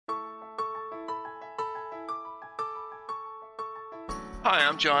Hi,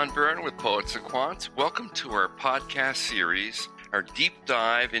 I'm John Byrne with Poets and Quants. Welcome to our podcast series, our deep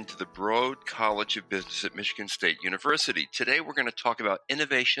dive into the Broad College of Business at Michigan State University. Today, we're going to talk about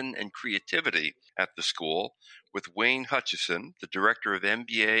innovation and creativity at the school with Wayne Hutchison, the Director of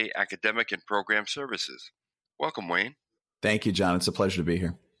MBA Academic and Program Services. Welcome, Wayne. Thank you, John. It's a pleasure to be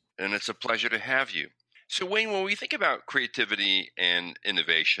here. And it's a pleasure to have you. So, Wayne, when we think about creativity and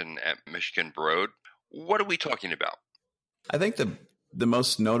innovation at Michigan Broad, what are we talking about? I think the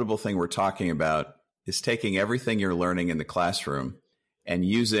most notable thing we're talking about is taking everything you're learning in the classroom and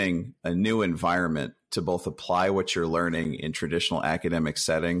using a new environment to both apply what you're learning in traditional academic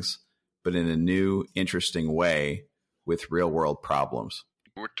settings, but in a new, interesting way with real-world problems.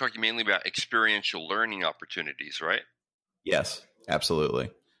 We're talking mainly about experiential learning opportunities, right? Yes,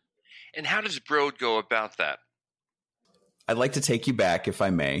 absolutely. And how does Broad go about that? I'd like to take you back, if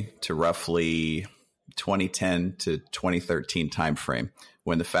I may, to roughly 2010 to 2013 timeframe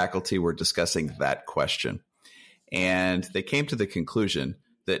when the faculty were discussing that question. And they came to the conclusion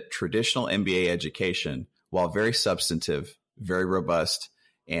that traditional MBA education, while very substantive, very robust,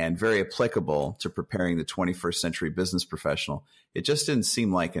 and very applicable to preparing the 21st century business professional, it just didn't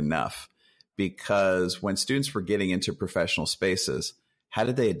seem like enough. Because when students were getting into professional spaces, how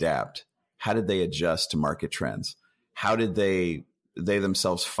did they adapt? How did they adjust to market trends? How did they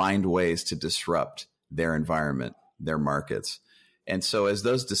themselves find ways to disrupt their environment, their markets? And so as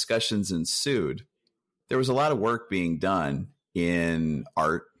those discussions ensued, there was a lot of work being done in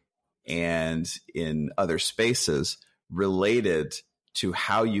art and in other spaces related to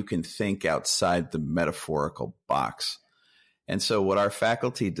how you can think outside the metaphorical box. And so what our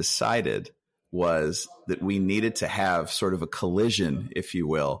faculty decided was that we needed to have sort of a collision, if you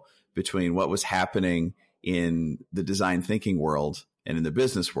will, between what was happening in the design thinking world and in the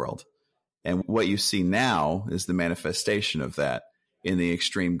business world. And what you see now is the manifestation of that in the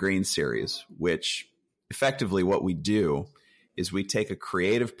Extreme Green series, which effectively what we do is we take a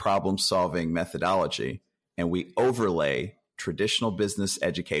creative problem-solving methodology and we overlay traditional business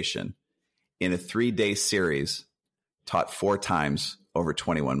education in a 3-day series taught 4 times over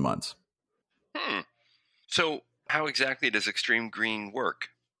 21 months. So how exactly does Extreme Green work?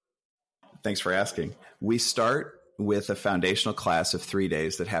 Thanks for asking. We start with a foundational class of 3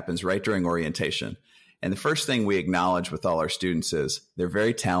 days that happens right during orientation. And the first thing we acknowledge with all our students is they're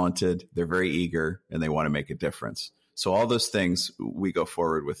very talented, they're very eager, and they want to make a difference. So all those things we go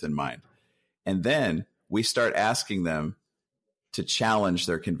forward with in mind. And then we start asking them to challenge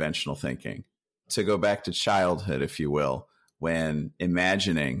their conventional thinking, to go back to childhood, if you will, when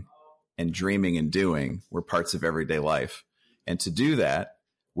imagining and dreaming and doing were parts of everyday life. And to do that,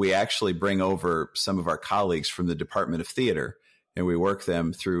 we actually bring over some of our colleagues from the Department of Theater, and we work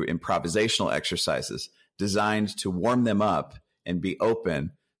them through improvisational exercises designed to warm them up and be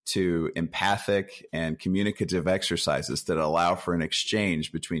open to empathic and communicative exercises that allow for an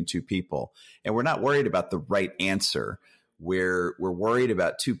exchange between two people. And we're not worried about the right answer. We're worried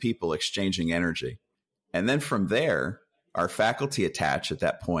about two people exchanging energy. And then from there, our faculty attach at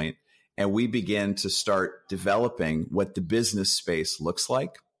that point, and we begin to start developing what the business space looks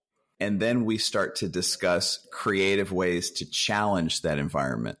like. And then we start to discuss creative ways to challenge that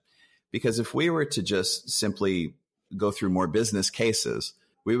environment. Because if we were to just simply go through more business cases,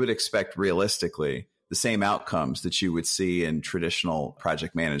 we would expect realistically the same outcomes that you would see in traditional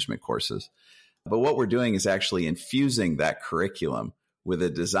project management courses. But what we're doing is actually infusing that curriculum with a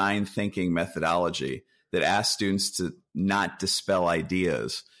design thinking methodology that asks students to not dispel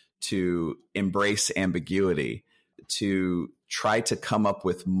ideas, to embrace ambiguity, to try to come up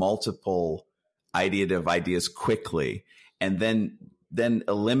with multiple ideative ideas quickly, and then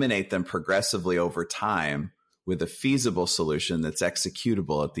eliminate them progressively over time with a feasible solution that's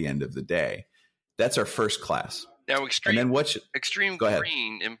executable at the end of the day. That's our first class. Now, Extreme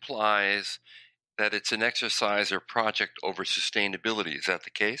Green implies that it's an exercise or project over sustainability. Is that the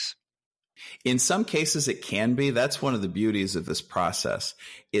case? In some cases, it can be. That's one of the beauties of this process,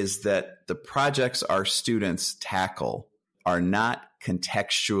 is that the projects our students tackle are not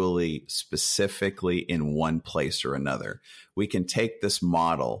contextually specifically in one place or another. We can take this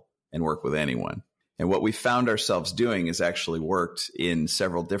model and work with anyone. And what we found ourselves doing is actually worked in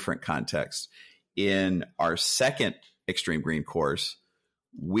several different contexts. In our second Extreme Green course,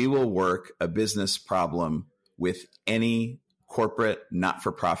 we will work a business problem with any corporate,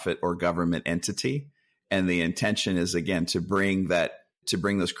 not-for-profit, or government entity. And the intention is, again, to bring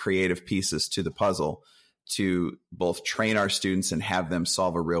those creative pieces to the puzzle to both train our students and have them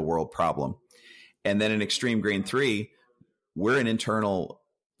solve a real-world problem. And then in Extreme Green 3, we're an internal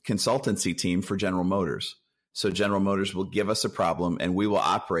consultancy team for General Motors. So General Motors will give us a problem and we will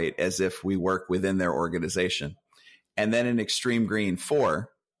operate as if we work within their organization. And then in Extreme Green 4,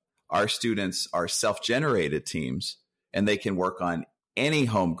 our students are self-generated teams and they can work on any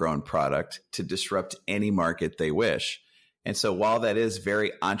homegrown product to disrupt any market they wish. And so while that is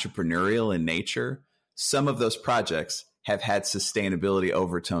very entrepreneurial in nature, some of those projects have had sustainability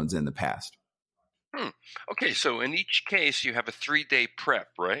overtones in the past. Okay, so in each case, you have a 3-day prep,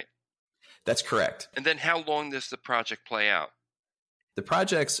 right? That's correct. And then how long does the project play out? The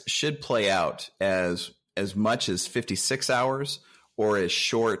projects should play out as much as 56 hours or as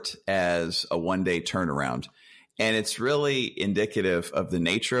short as a 1-day turnaround. And it's really indicative of the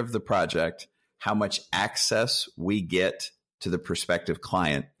nature of the project, how much access we get to the prospective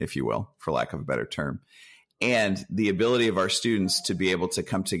client, if you will, for lack of a better term, and the ability of our students to be able to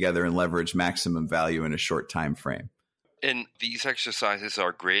come together and leverage maximum value in a short time frame. And these exercises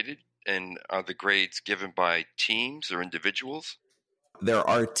are graded, and are the grades given by teams or individuals? There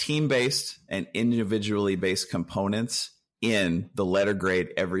are team-based and individually based components in the letter grade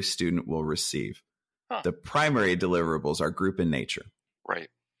every student will receive. The primary deliverables are group in nature. Right.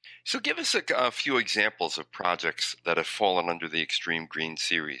 So give us a few examples of projects that have fallen under the Extreme Green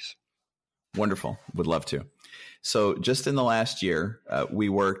series. Wonderful. Would love to. So just in the last year, we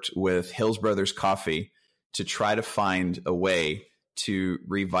worked with Hills Brothers Coffee to try to find a way to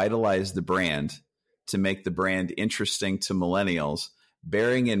revitalize the brand, to make the brand interesting to millennials,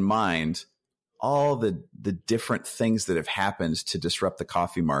 bearing in mind all the different things that have happened to disrupt the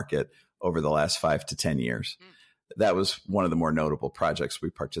coffee market over the last 5 to 10 years. That was one of the more notable projects we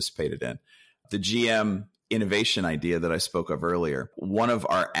participated in. The GM innovation idea that I spoke of earlier, one of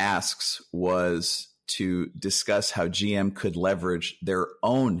our asks was to discuss how GM could leverage their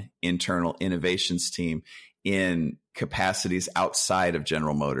own internal innovations team in capacities outside of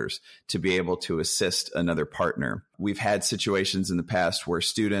General Motors to be able to assist another partner. We've had situations in the past where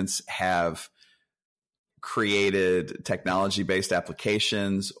students have created technology-based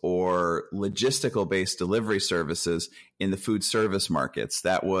applications or logistical-based delivery services in the food service markets.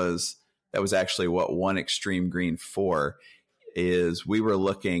 That was actually what One Extreme Green 4 is. We were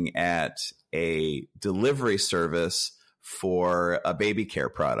looking at a delivery service for a baby care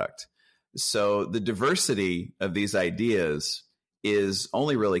product. So the diversity of these ideas is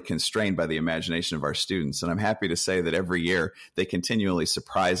only really constrained by the imagination of our students. And I'm happy to say that every year they continually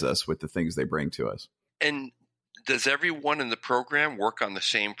surprise us with the things they bring to us. And does everyone in the program work on the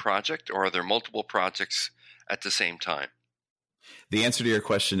same project, or are there multiple projects at the same time? The answer to your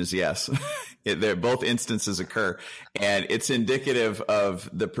question is yes. Both instances occur, and it's indicative of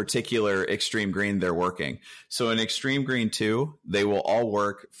the particular Extreme Green they're working. So in Extreme Green 2, they will all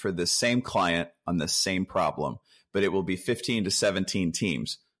work for the same client on the same problem, but it will be 15 to 17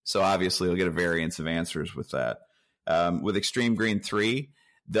 teams. So obviously you'll get a variance of answers with that. With Extreme Green 3,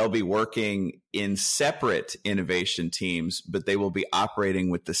 they'll be working in separate innovation teams, but they will be operating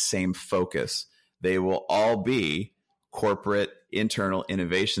with the same focus. They will all be corporate internal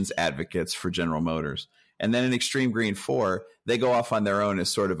innovations advocates for General Motors. And then in Extreme Green 4, they go off on their own as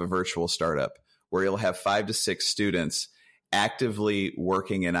sort of a virtual startup where you'll have 5 to 6 students actively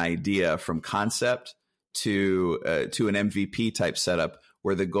working an idea from concept to an MVP type setup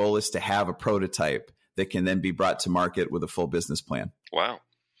where the goal is to have a prototype that can then be brought to market with a full business plan. Wow.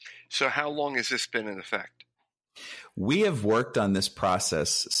 So how long has this been in effect? We have worked on this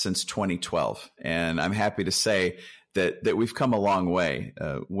process since 2012, and I'm happy to say that we've come a long way.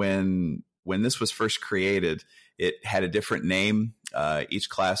 When this was first created, it had a different name. Each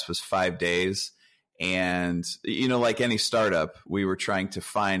class was 5 days. And, like any startup, we were trying to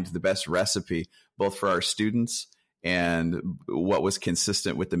find the best recipe, both for our students and what was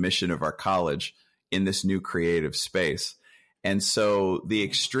consistent with the mission of our college in this new creative space. And so the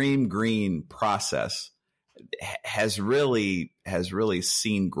Extreme Green process has really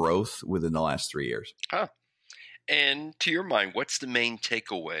seen growth within the last 3 years. Huh. And to your mind, what's the main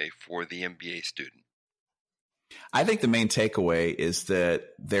takeaway for the MBA student? I think the main takeaway is that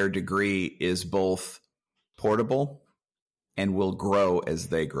their degree is both portable and will grow as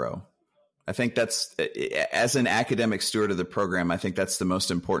they grow. I think that's, as an academic steward of the program, I think that's the most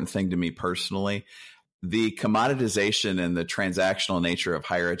important thing to me personally. The commoditization and the transactional nature of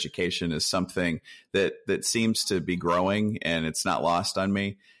higher education is something that seems to be growing, and it's not lost on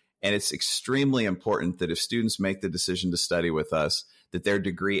me. And it's extremely important that if students make the decision to study with us, that their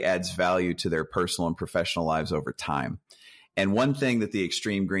degree adds value to their personal and professional lives over time. And one thing that the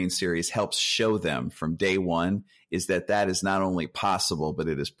Extreme Green series helps show them from day one is that is not only possible, but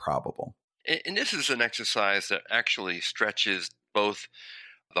it is probable. And this is an exercise that actually stretches both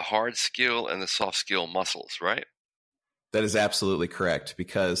the hard skill and the soft skill muscles, right? That is absolutely correct,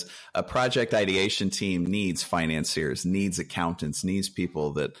 because a project ideation team needs financiers, needs accountants, needs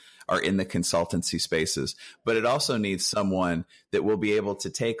people that are in the consultancy spaces, but it also needs someone that will be able to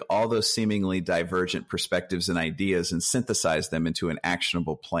take all those seemingly divergent perspectives and ideas and synthesize them into an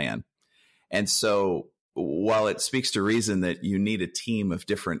actionable plan. And so while it speaks to reason that you need a team of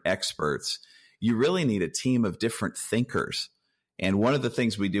different experts, you really need a team of different thinkers. And one of the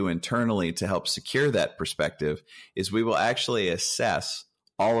things we do internally to help secure that perspective is we will actually assess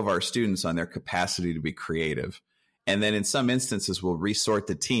all of our students on their capacity to be creative. And then in some instances, we'll resort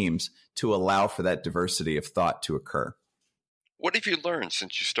the teams to allow for that diversity of thought to occur. What have you learned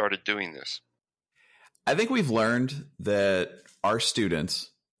since you started doing this? I think we've learned that our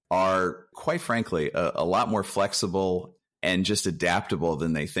students are, quite frankly, a lot more flexible and just adaptable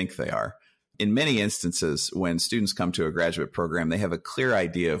than they think they are. In many instances, when students come to a graduate program, they have a clear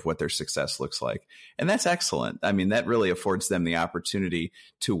idea of what their success looks like. And that's excellent. I mean, that really affords them the opportunity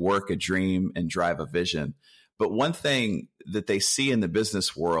to work a dream and drive a vision. But one thing that they see in the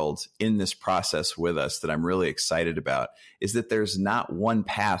business world in this process with us that I'm really excited about is that there's not one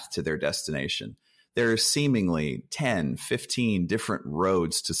path to their destination. There are seemingly 10, 15 different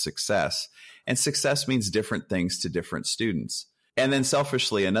roads to success. And success means different things to different students. And then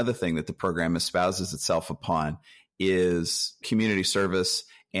selfishly, another thing that the program espouses itself upon is community service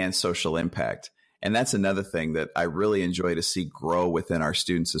and social impact. And that's another thing that I really enjoy to see grow within our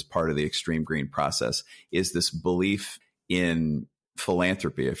students as part of the Extreme Green process, is this belief in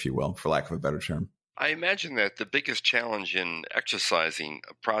philanthropy, if you will, for lack of a better term. I imagine that the biggest challenge in exercising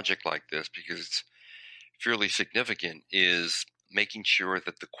a project like this, because it's fairly significant, is making sure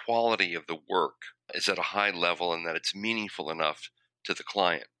that the quality of the work is at a high level and that it's meaningful enough to the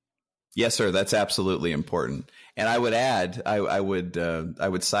client. Yes, sir. That's absolutely important. And I would add, I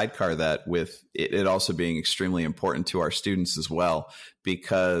would sidecar that with it also being extremely important to our students as well,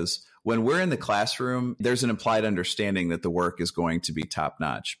 because when we're in the classroom, there's an implied understanding that the work is going to be top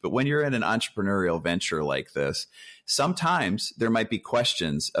notch. But when you're in an entrepreneurial venture like this, sometimes there might be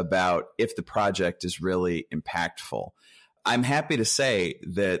questions about if the project is really impactful. I'm happy to say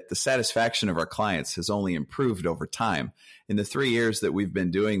that the satisfaction of our clients has only improved over time. In the 3 years that we've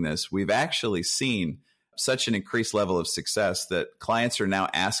been doing this, we've actually seen such an increased level of success that clients are now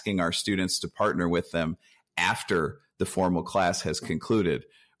asking our students to partner with them after the formal class has concluded,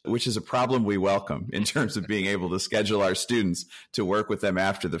 which is a problem we welcome in terms of being able to schedule our students to work with them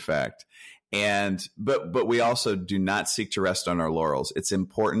after the fact. But we also do not seek to rest on our laurels. It's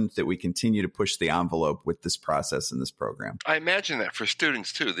important that we continue to push the envelope with this process and this program. I imagine that for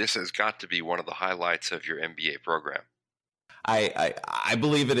students too, this has got to be one of the highlights of your MBA program. I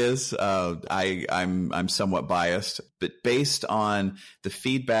believe it is. I'm somewhat biased, but based on the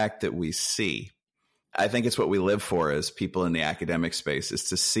feedback that we see, I think it's what we live for as people in the academic space, is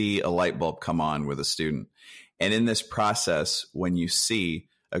to see a light bulb come on with a student. And in this process, when you see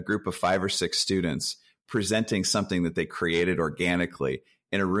a group of 5 or 6 students presenting something that they created organically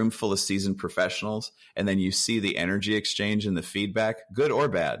in a room full of seasoned professionals, and then you see the energy exchange and the feedback, good or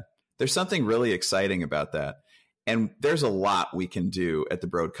bad, there's something really exciting about that. And there's a lot we can do at the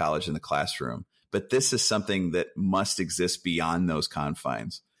Broad College in the classroom, but this is something that must exist beyond those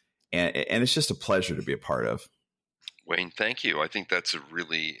confines. And it's just a pleasure to be a part of. Wayne, thank you. I think that's a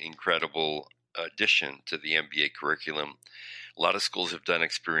really incredible addition to the MBA curriculum. A lot of schools have done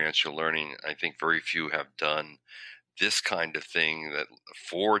experiential learning. I think very few have done this kind of thing, that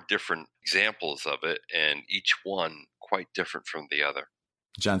 4 different examples of it, and each one quite different from the other.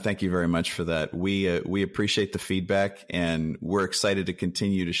 John, thank you very much for that. We appreciate the feedback, and we're excited to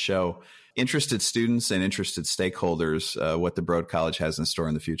continue to show interested students and interested stakeholders what the Broad College has in store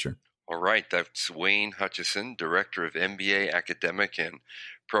in the future. All right. That's Wayne Hutchison, Director of MBA Academic and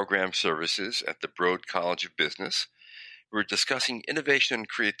Program Services at the Broad College of Business. We're discussing innovation and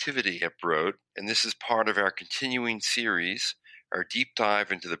creativity at Broad, and this is part of our continuing series, our deep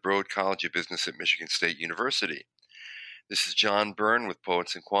dive into the Broad College of Business at Michigan State University. This is John Byrne with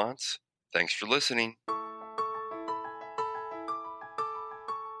Poets and Quants. Thanks for listening.